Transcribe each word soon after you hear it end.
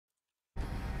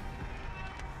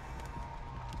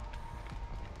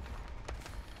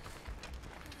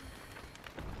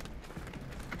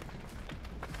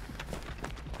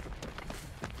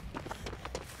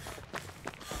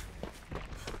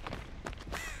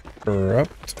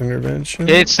Corrupt intervention.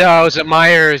 It's a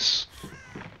Myers.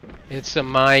 It's a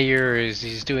Myers.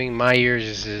 He's doing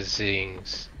Myers'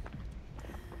 things.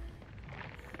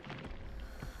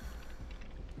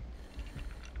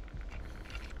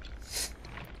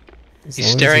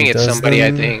 He's staring at somebody,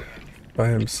 I think. By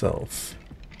himself.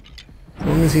 As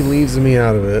long as he leaves me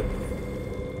out of it,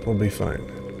 we'll be fine.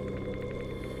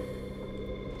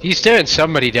 He's staring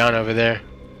somebody down over there.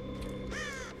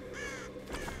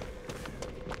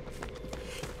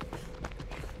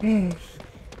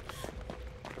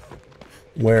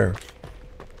 Where?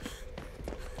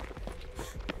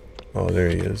 Oh, there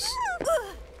he is.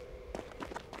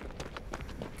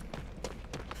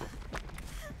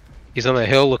 He's on the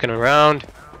hill looking around.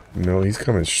 No, he's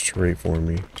coming straight for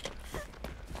me.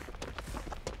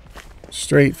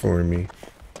 Straight for me.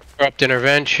 Corrupt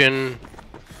intervention.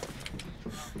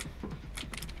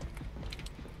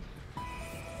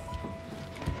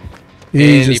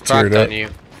 He just teared up. On you.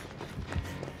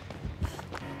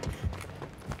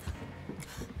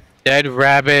 Dead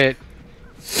rabbit,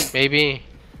 maybe.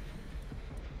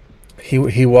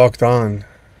 He walked on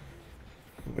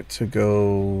to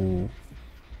go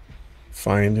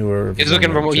find whoever. He's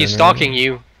looking for. He's stalking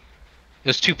you.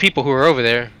 There's two people who are over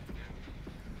there.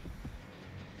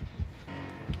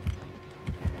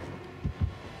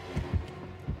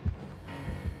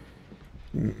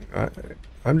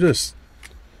 I'm just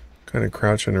kind of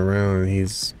crouching around, and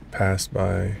he's passed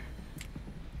by.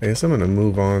 I guess I'm gonna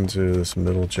move on to this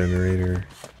middle generator.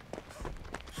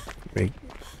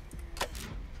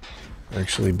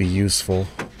 Actually be useful.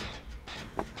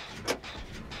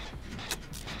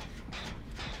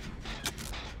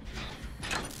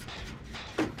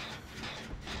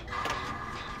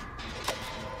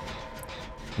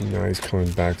 Now he's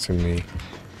coming back to me.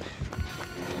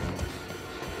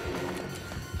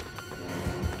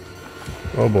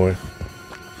 Oh boy.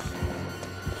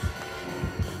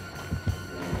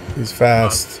 He's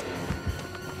fast.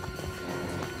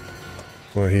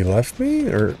 Well, he left me,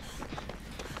 or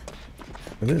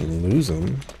I didn't lose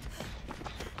him.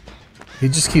 He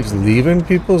just keeps leaving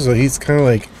people, so he's kind of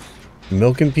like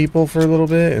milking people for a little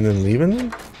bit and then leaving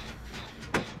them?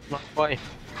 Not quite.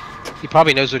 He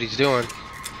probably knows what he's doing.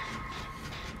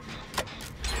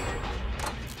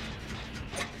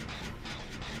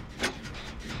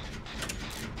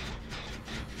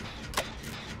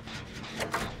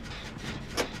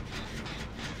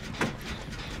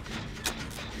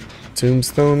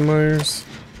 Tombstone Myers?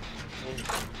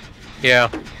 Yeah.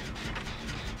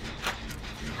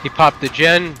 He popped the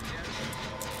gen.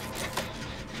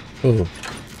 Ooh.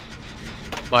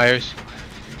 Myers.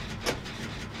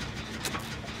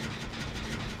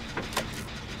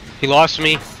 He lost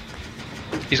me.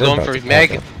 He's going for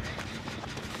Meg.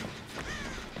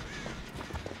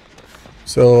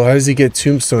 So how does he get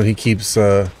Tombstone? He keeps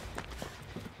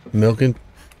milking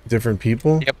different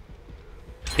people? Yep.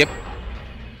 Yep.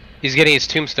 He's getting his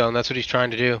Tombstone. That's what he's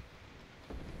trying to do.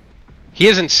 He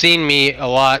hasn't seen me a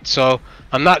lot, so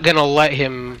I'm not gonna let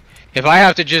him. If I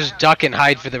have to just duck and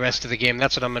hide for the rest of the game,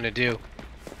 that's what I'm gonna do.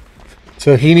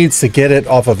 So he needs to get it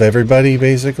off of everybody,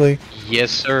 basically? Yes,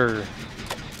 sir.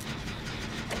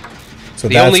 So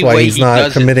that's why he's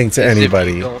not committing to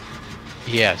anybody.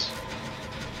 Yes.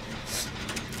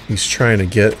 He's trying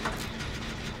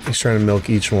to milk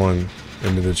each one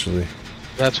individually.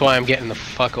 That's why I'm getting the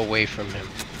fuck away from him.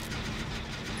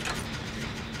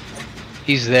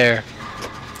 He's there.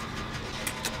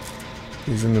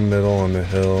 He's in the middle on the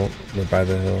hill, or by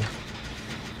the hill.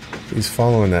 He's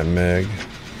following that Meg.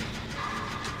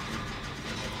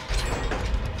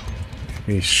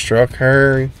 He struck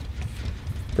her.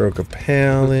 Broke a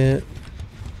pallet.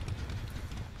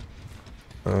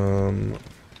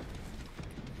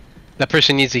 That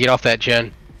person needs to get off that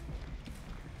gen.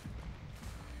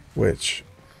 Which?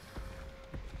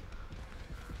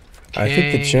 Okay. I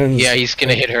think the gens... Yeah, he's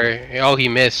gonna hit her. Oh, he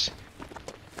missed.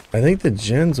 I think the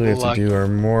gens we have to do are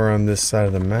more on this side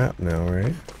of the map now,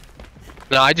 right?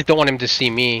 No, I just don't want him to see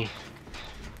me.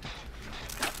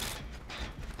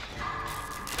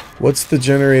 What's the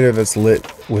generator that's lit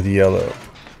with yellow?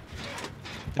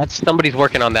 That's somebody's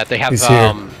working on that. They have he's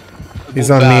here. He's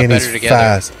on me and he's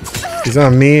fast. He's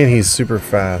on me and he's super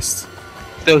fast.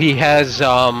 So he has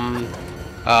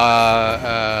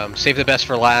save the best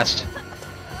for last.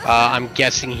 I'm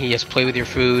guessing he has play with your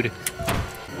food.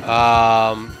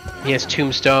 He has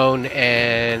Tombstone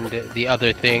and the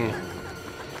other thing.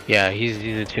 Yeah, he's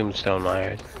a Tombstone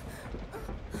Myers.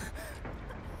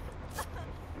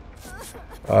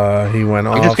 He went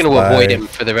off. I'm just gonna avoid him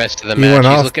for the rest of the match. He went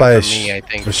off looking by for me, I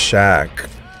think. the shack.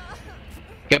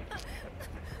 Yep.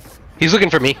 He's looking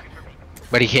for me,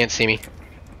 but he can't see me.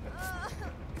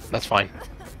 That's fine.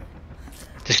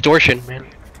 Distortion, man.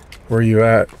 Where are you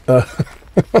at?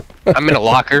 I'm in a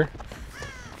locker.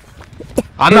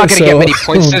 I'm not gonna get many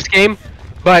points this game,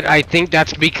 but I think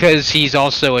that's because he's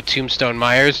also a Tombstone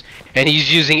Myers, and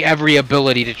he's using every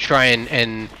ability to try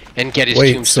and get his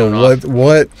tombstone off. So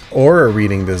what aura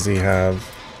reading does he have?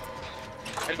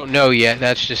 I don't know yet.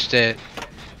 That's just it.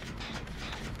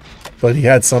 But he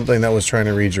had something that was trying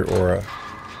to read your aura.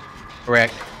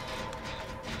 Correct.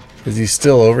 Is he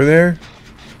still over there?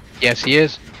 Yes, he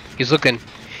is. He's looking.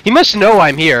 He must know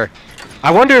I'm here.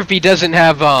 I wonder if he doesn't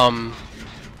have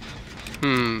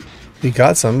He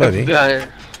got somebody. Okay.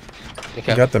 He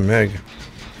got the Meg.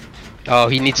 Oh,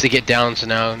 he needs to get downs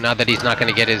now. Now that he's not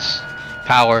going to get his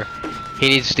power, he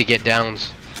needs to get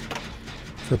downs.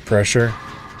 For pressure.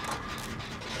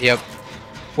 Yep.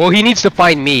 Well, he needs to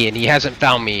find me, and he hasn't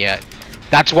found me yet.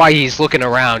 That's why he's looking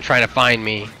around trying to find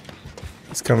me.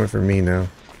 He's coming for me now.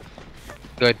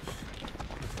 Good.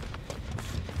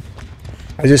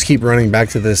 I just keep running back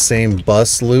to this same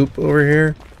bus loop over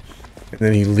here, and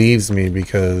then he leaves me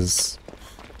because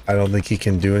I don't think he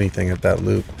can do anything at that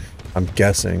loop. I'm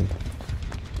guessing.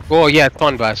 Well, yeah, it's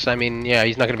fun bus. I mean, yeah,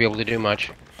 he's not going to be able to do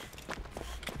much.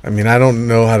 I mean, I don't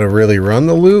know how to really run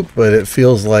the loop, but it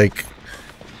feels like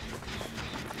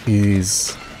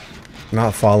he's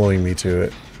not following me to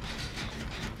it.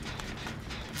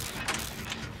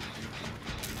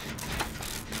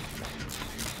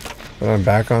 But I'm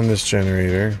back on this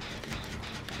generator.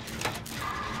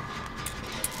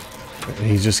 And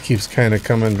he just keeps kind of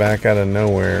coming back out of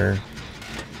nowhere.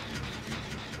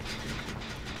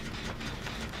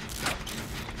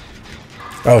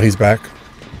 Oh, he's back.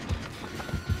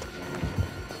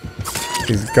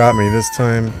 He's got me this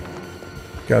time.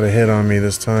 Got a hit on me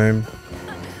this time.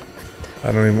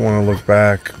 I don't even want to look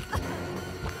back.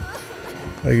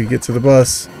 I could get to the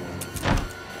bus.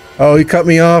 Oh, he cut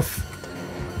me off.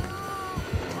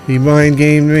 He mind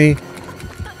gamed me.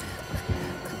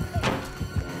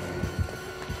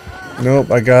 Nope,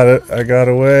 I got it. I got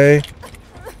away.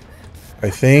 I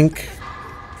think.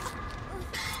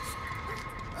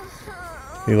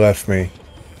 He left me.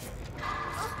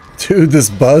 Dude, this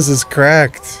buzz is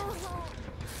cracked.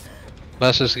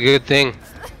 Bus is a good thing.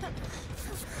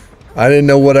 I didn't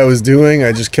know what I was doing.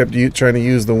 I just kept trying to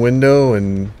use the window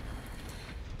and...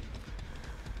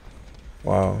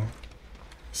 Wow.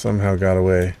 Somehow got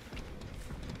away.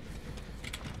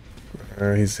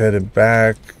 He's headed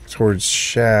back towards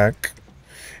Shack.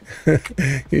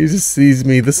 He just sees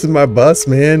me. This is my bus,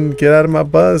 man. Get out of my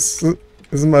bus. This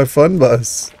is my fun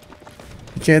bus.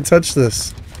 You can't touch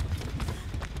this.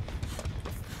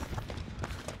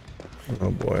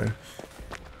 Oh boy.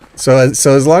 So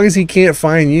as long as he can't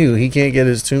find you, he can't get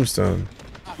his tombstone.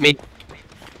 Me.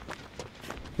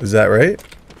 Is that right?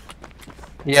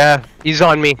 Yeah, he's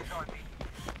on me.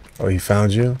 Oh, he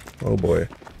found you? Oh boy.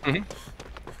 Mm-hmm.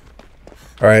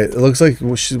 Alright, it looks like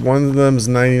one of them's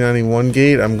 9091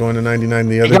 gate. I'm going to 99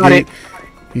 the other gate.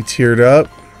 He teared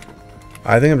up.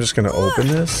 I think I'm just going to open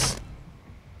this.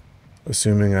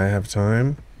 Assuming I have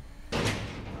time.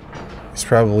 He's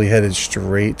probably headed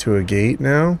straight to a gate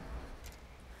now.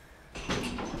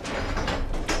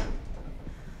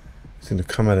 He's going to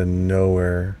come out of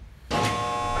nowhere.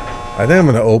 I think I'm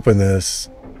going to open this.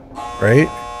 Right?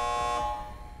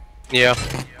 Yeah.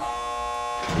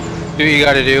 Do what you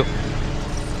gotta do.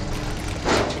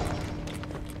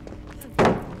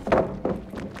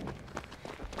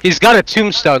 He's got a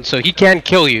tombstone, so he can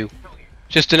kill you.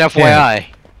 Just an FYI.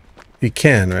 He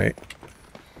can, right?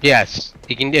 Yes.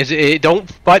 He can.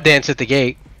 Don't butt dance at the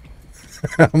gate.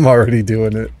 I'm already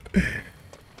doing it.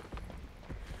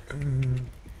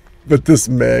 But this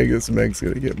Meg's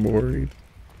gonna get worried.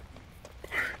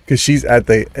 Because she's at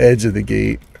the edge of the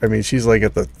gate. I mean, she's like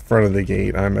at the front of the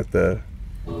gate. I'm at the...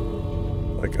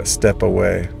 like a step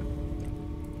away.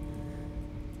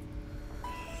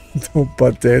 Don't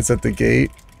butt dance at the gate.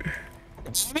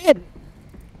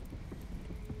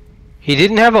 He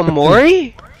didn't have a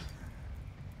Mori?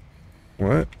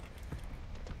 What?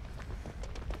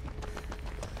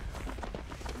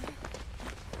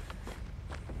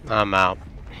 I'm out.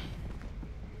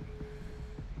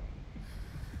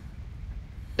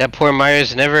 That poor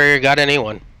Myers never got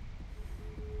anyone.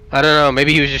 I don't know,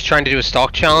 maybe he was just trying to do a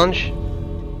stalk challenge?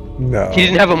 No. He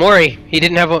didn't have a Mori. He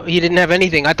didn't have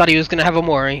anything. I thought he was gonna have a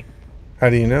Mori. How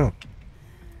do you know?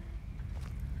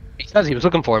 Because he was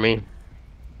looking for me.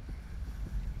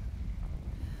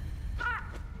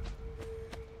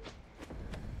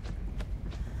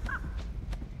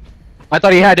 I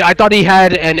thought he had a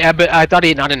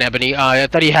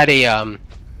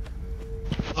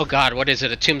oh god, what is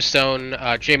it? A tombstone,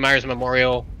 J. Myers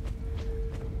Memorial.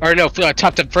 Or no,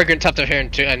 fragrant tuft of hair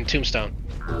and tombstone.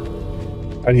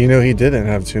 How do you know he didn't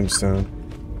have tombstone?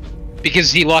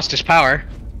 Because he lost his power.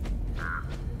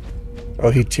 Oh,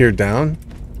 he tiered down?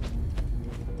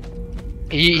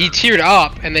 He tiered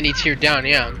up and then he tiered down.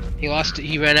 Yeah,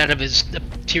 he ran out of his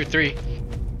tier 3.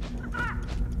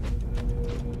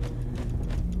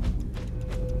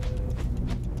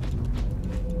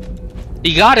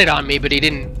 He got it on me, but he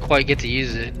didn't quite get to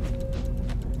use it.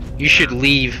 You should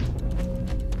leave.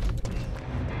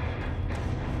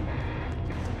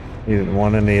 He didn't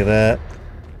want any of that.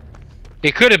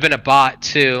 It could have been a bot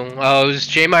too. Oh, it was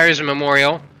J. Myers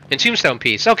Memorial and Tombstone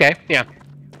piece. Okay, yeah.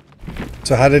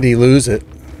 So how did he lose it?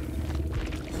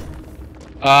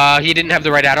 He didn't have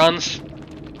the right add-ons.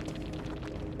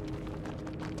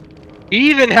 He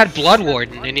even had Blood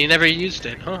Warden and he never used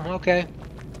it. Huh, okay.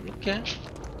 Okay.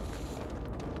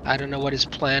 I don't know what his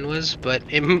plan was, but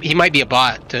he might be a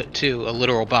bot too, a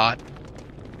literal bot.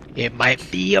 It might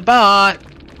be a bot.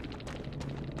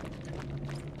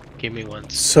 Give me one.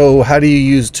 So how do you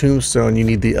use Tombstone? You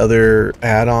need the other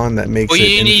add-on that makes it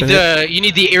infinite? You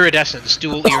need the iridescence,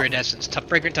 dual iridescence,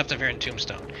 fragrant tuft of hair and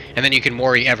tombstone, and then you can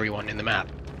worry everyone in the map.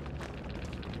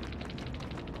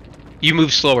 You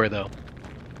move slower though.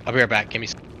 I'll be right back. Give me.